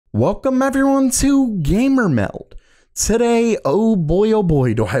Welcome everyone to Gamer Meld. Today, oh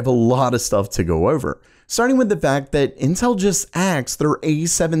boy, do I have a lot of stuff to go over. Starting with the fact that Intel just axed their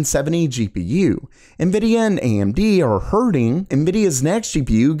A770 GPU. Nvidia and AMD are hurting. Nvidia's next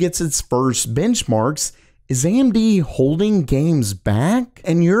GPU gets its first benchmarks. Is AMD holding games back?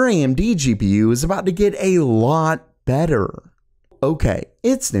 And your AMD GPU is about to get a lot better. Okay,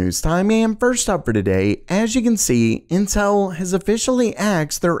 it's news time, and first up for today, as you can see, Intel has officially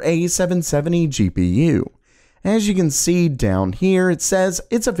axed their A770 GPU. As you can see down here, it says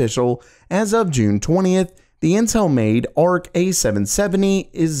it's official. As of June 20th, the Intel-made Arc A770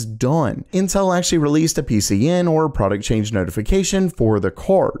 is done. Intel actually released a PCN or product change notification for the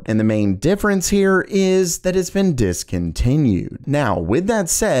card, and the main difference here is that it's been discontinued. Now, with that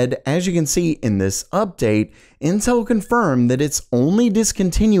said, as you can see in this update, Intel confirmed that it's only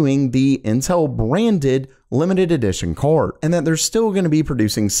discontinuing the Intel branded limited edition card, and that they're still going to be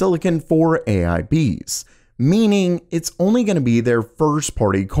producing silicon for AIBs. Meaning it's only going to be their first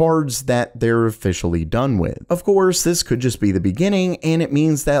party cards that they're officially done with. Of course, this could just be the beginning, and it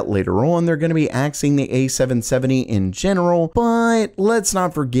means that later on they're going to be axing the A770 in general, but let's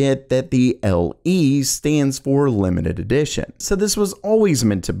not forget that the LE stands for limited edition. So this was always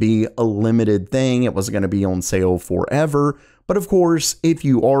meant to be a limited thing. It wasn't going to be on sale forever. But of course, if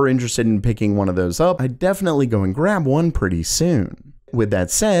you are interested in picking one of those up, I'd definitely go and grab one pretty soon. With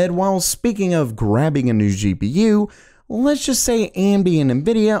that said, while speaking of grabbing a new GPU, let's just say AMD and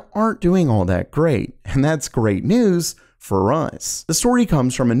Nvidia aren't doing all that great, and that's great news for us. The story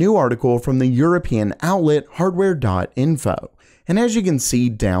comes from a new article from the European outlet hardware.info, and as you can see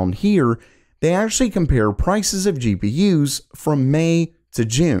down here, they actually compare prices of GPUs from May to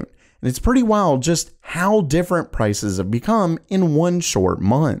June, and it's pretty wild just how different prices have become in one short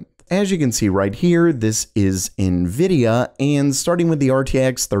month. As you can see right here, this is Nvidia, and starting with the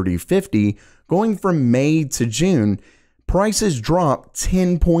RTX 3050, going from May to June, prices dropped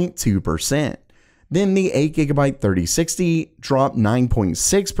 10.2%. Then the 8GB 3060 dropped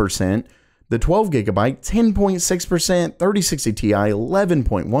 9.6%, the 12GB 10.6%, 3060 Ti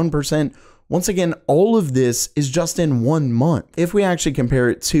 11.1%. Once again, all of this is just in 1 month. If we actually compare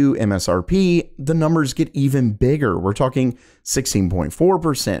it to MSRP, the numbers get even bigger. We're talking 16.4%,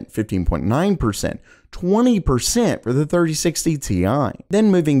 15.9%, 20% for the 3060 Ti. Then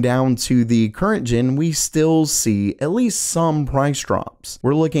moving down to the current gen, we still see at least some price drops.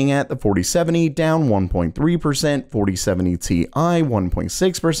 We're looking at the 4070 down 1.3%, 4070 Ti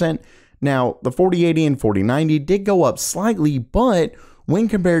 1.6%. Now, the 4080 and 4090 did go up slightly, but when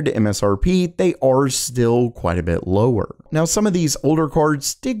compared to MSRP, they are still quite a bit lower. Now, some of these older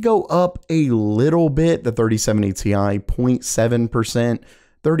cards did go up a little bit. The 3070 Ti 0.7%,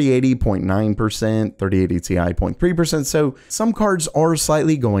 3080 0.9%, 3080 Ti 0.3%. So some cards are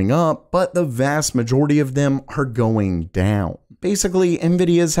slightly going up, but the vast majority of them are going down. Basically,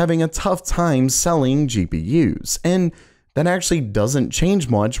 Nvidia is having a tough time selling GPUs, and that actually doesn't change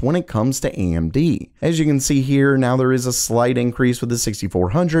much when it comes to AMD. As you can see here, now there is a slight increase with the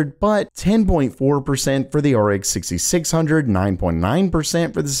 6400, but 10.4% for the RX 6600,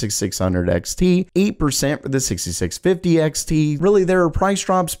 9.9% for the 6600 XT, 8% for the 6650 XT. Really, there are price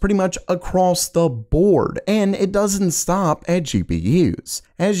drops pretty much across the board, and it doesn't stop at GPUs.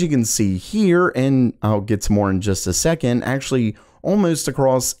 As you can see here, and I'll get to more in just a second, actually, almost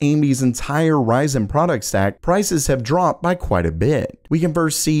across AMD's entire Ryzen product stack, prices have dropped by quite a bit. We can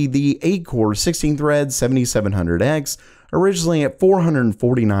first see the 8-core 16-thread 7700X, originally at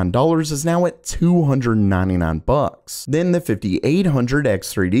 $449, is now at $299. Then the 5800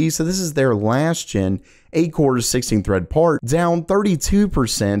 X3D, so this is their last gen 8-core 16-thread part, down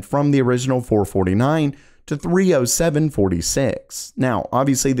 32% from the original $449 to $307.46. Now,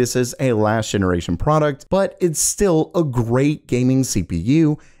 obviously this is a last generation product, but it's still a great gaming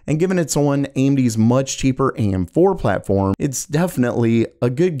CPU, and given it's on AMD's much cheaper AM4 platform, it's definitely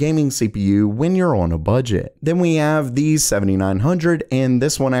a good gaming CPU when you're on a budget. Then we have the 7900, and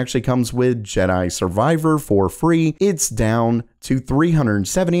this one actually comes with Jedi Survivor for free. It's down to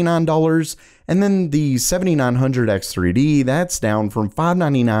 $379, and then the 7900 X3D, that's down from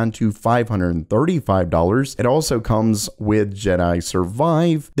 $599 to $535. It also comes with Jedi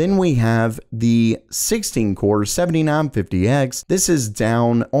Survive. Then we have the 16-core 7950X. This is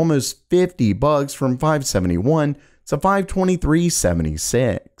down almost $50 from $571 to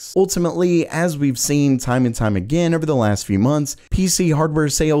 $523.76. Ultimately, as we've seen time and time again over the last few months, PC hardware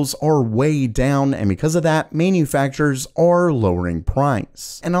sales are way down, and because of that, manufacturers are lowering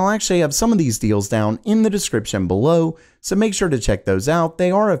price. And I'll actually have some of these deals down in the description below, so make sure to check those out.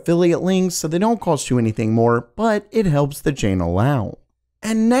 They are affiliate links, so they don't cost you anything more, but it helps the channel out.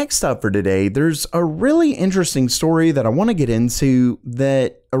 And next up for today, there's a really interesting story that I want to get into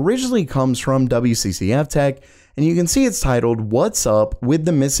that originally comes from WCCF Tech, and you can see it's titled, "What's Up with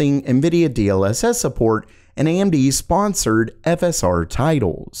the Missing Nvidia DLSS Support and AMD Sponsored FSR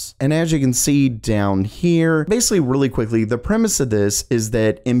Titles." And as you can see down here, basically really quickly, the premise of this is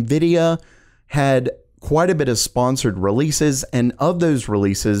that Nvidia had quite a bit of sponsored releases, and of those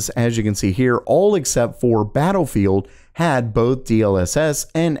releases, as you can see here, all except for Battlefield had both DLSS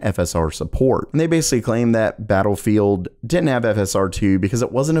and FSR support. And they basically claim that Battlefield didn't have FSR2 because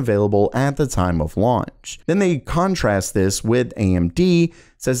it wasn't available at the time of launch. Then they contrast this with AMD. It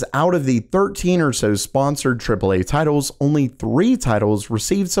says out of the 13 or so sponsored AAA titles, only 3 titles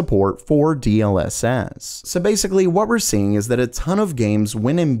received support for DLSS. So basically what we're seeing is that a ton of games,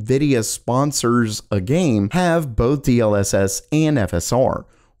 when Nvidia sponsors a game, have both DLSS and FSR.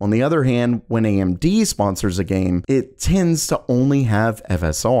 On the other hand, when AMD sponsors a game, it tends to only have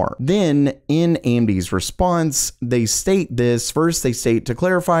FSR. Then, in AMD's response, they state this. First, they state, to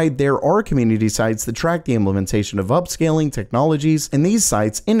clarify, there are community sites that track the implementation of upscaling technologies, and these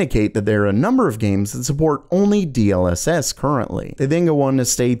sites indicate that there are a number of games that support only DLSS currently. They then go on to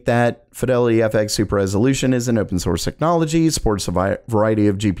state that Fidelity FX Super Resolution is an open source technology, supports a variety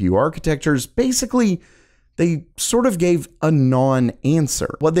of GPU architectures. Basically, they sort of gave a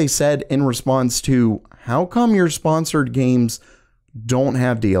non-answer. What they said in response to, how come your sponsored games don't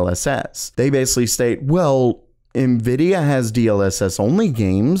have DLSS? They basically state, well, Nvidia has DLSS only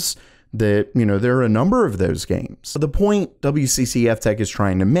games that, there are a number of those games. The point WCCF Tech is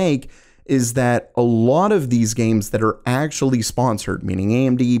trying to make is that a lot of these games that are actually sponsored, meaning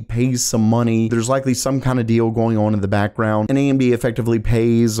AMD pays some money, there's likely some kind of deal going on in the background, and AMD effectively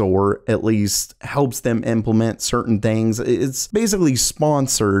pays or at least helps them implement certain things. It's basically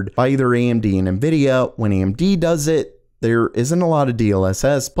sponsored by either AMD and Nvidia. When AMD does it, there isn't a lot of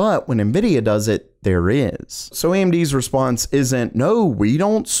DLSS, but when Nvidia does it, there is. So AMD's response isn't, no, we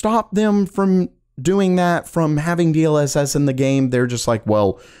don't stop them from doing that, from having DLSS in the game. They're just like,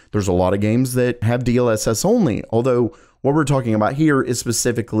 well, there's a lot of games that have DLSS only. Although what we're talking about here is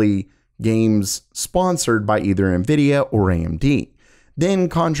specifically games sponsored by either Nvidia or AMD. Then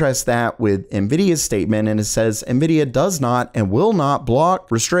contrast that with Nvidia's statement, and it says, Nvidia does not and will not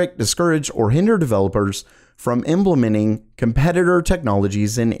block, restrict, discourage, or hinder developers from implementing competitor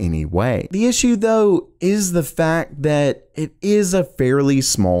technologies in any way. The issue, though, is the fact that it is a fairly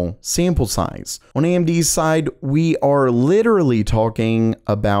small sample size. On AMD's side, we are literally talking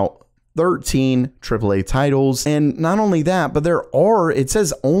about 13 AAA titles, and not only that, but it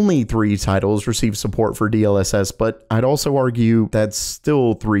says only 3 titles receive support for DLSS, but I'd also argue that's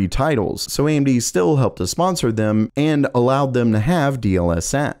still 3 titles. So AMD still helped to sponsor them and allowed them to have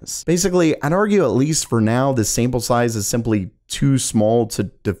DLSS. Basically, I'd argue at least for now, this sample size is simply too small to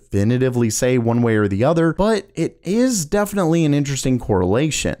definitively say one way or the other, but it is definitely an interesting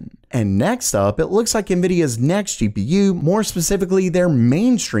correlation. And next up, it looks like Nvidia's next GPU, more specifically their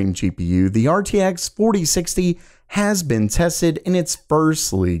mainstream GPU, the RTX 4060, has been tested in its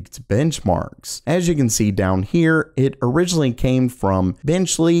first leaked benchmarks. As you can see down here, it originally came from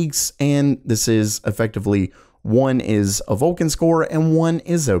bench leaks, and this is effectively one is a Vulkan score and one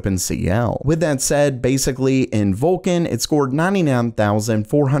is OpenCL. With that said, basically in Vulkan, it scored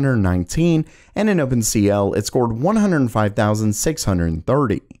 99,419, and in OpenCL, it scored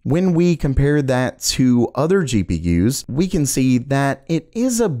 105,630. When we compare that to other GPUs, we can see that it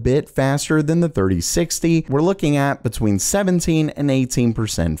is a bit faster than the 3060. We're looking at between 17 and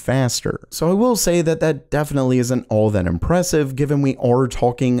 18% faster. So I will say that that definitely isn't all that impressive given we are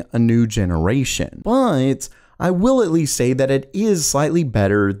talking a new generation. But I will at least say that it is slightly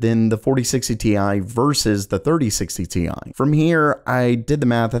better than the 4060 Ti versus the 3060 Ti. From here, I did the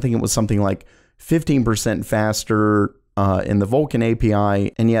math. I think it was something like 15% faster in the Vulkan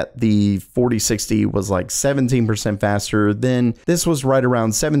API, and yet the 4060 was like 17% faster. Then this was right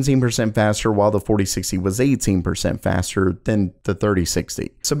around 17% faster, while the 4060 was 18% faster than the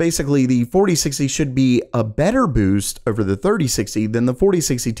 3060. So basically, the 4060 should be a better boost over the 3060 than the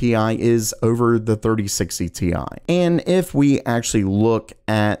 4060 Ti is over the 3060 Ti. And if we actually look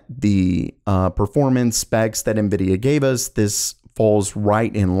at the performance specs that Nvidia gave us, this falls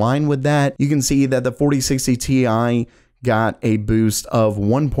right in line with that. You can see that the 4060 Ti got a boost of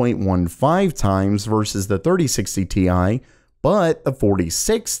 1.15 times versus the 3060 Ti, but the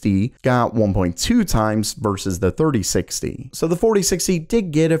 4060 got 1.2 times versus the 3060. So the 4060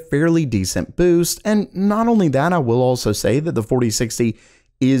 did get a fairly decent boost, and not only that, I will also say that the 4060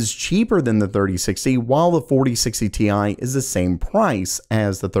 is cheaper than the 3060, while the 4060 Ti is the same price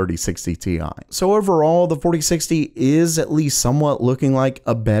as the 3060 Ti. So overall, the 4060 is at least somewhat looking like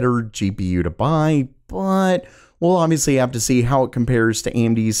a better GPU to buy, but we'll obviously have to see how it compares to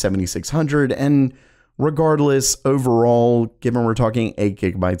AMD's 7600, and regardless, overall, given we're talking 8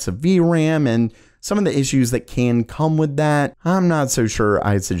 gigabytes of VRAM and some of the issues that can come with that, I'm not so sure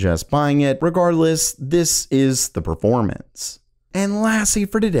I'd suggest buying it. Regardless, this is the performance. And lastly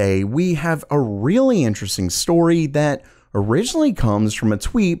for today, we have a really interesting story that originally comes from a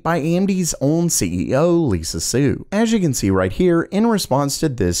tweet by AMD's own CEO, Lisa Su. As you can see right here, in response to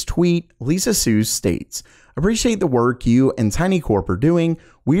this tweet, Lisa Su states, "Appreciate the work you and Tiny Corp are doing.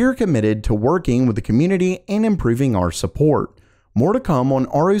 We are committed to working with the community and improving our support. More to come on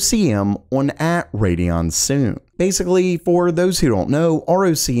ROCm on @Radeon soon." Basically, for those who don't know,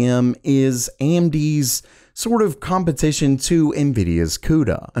 ROCm is AMD's sort of competition to Nvidia's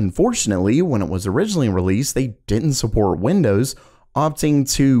CUDA. Unfortunately, when it was originally released, they didn't support Windows, opting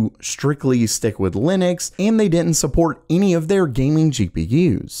to strictly stick with Linux, and they didn't support any of their gaming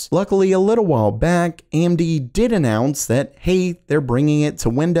GPUs. Luckily, a little while back, AMD did announce that, hey, they're bringing it to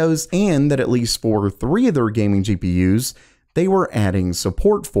Windows, and that at least for 3 of their gaming GPUs, they were adding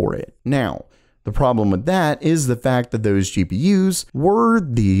support for it. Now, the problem with that is the fact that those GPUs were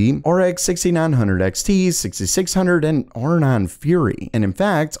the RX 6900 XT, 6600, and R9 Fury. And in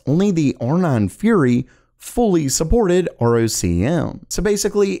fact, only the R9 Fury fully supported ROCm. So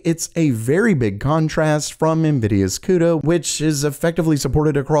basically, it's a very big contrast from Nvidia's CUDA, which is effectively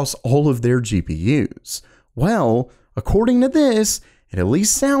supported across all of their GPUs. Well, according to this, it at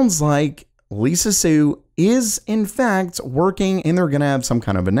least sounds like Lisa Su is in fact working, and they're going to have some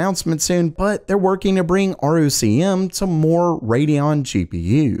kind of announcement soon, but they're working to bring ROCm to more Radeon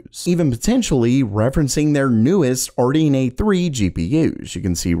GPUs, even potentially referencing their newest RDNA 3 GPUs. You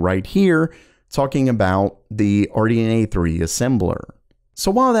can see right here talking about the RDNA 3 assembler. So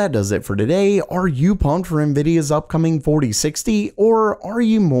while that does it for today, are you pumped for Nvidia's upcoming 4060, or are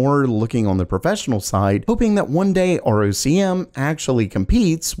you more looking on the professional side, hoping that one day ROCm actually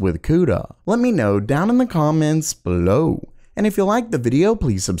competes with CUDA? Let me know down in the comments below. And if you liked the video,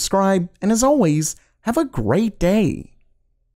 please subscribe, and as always, have a great day.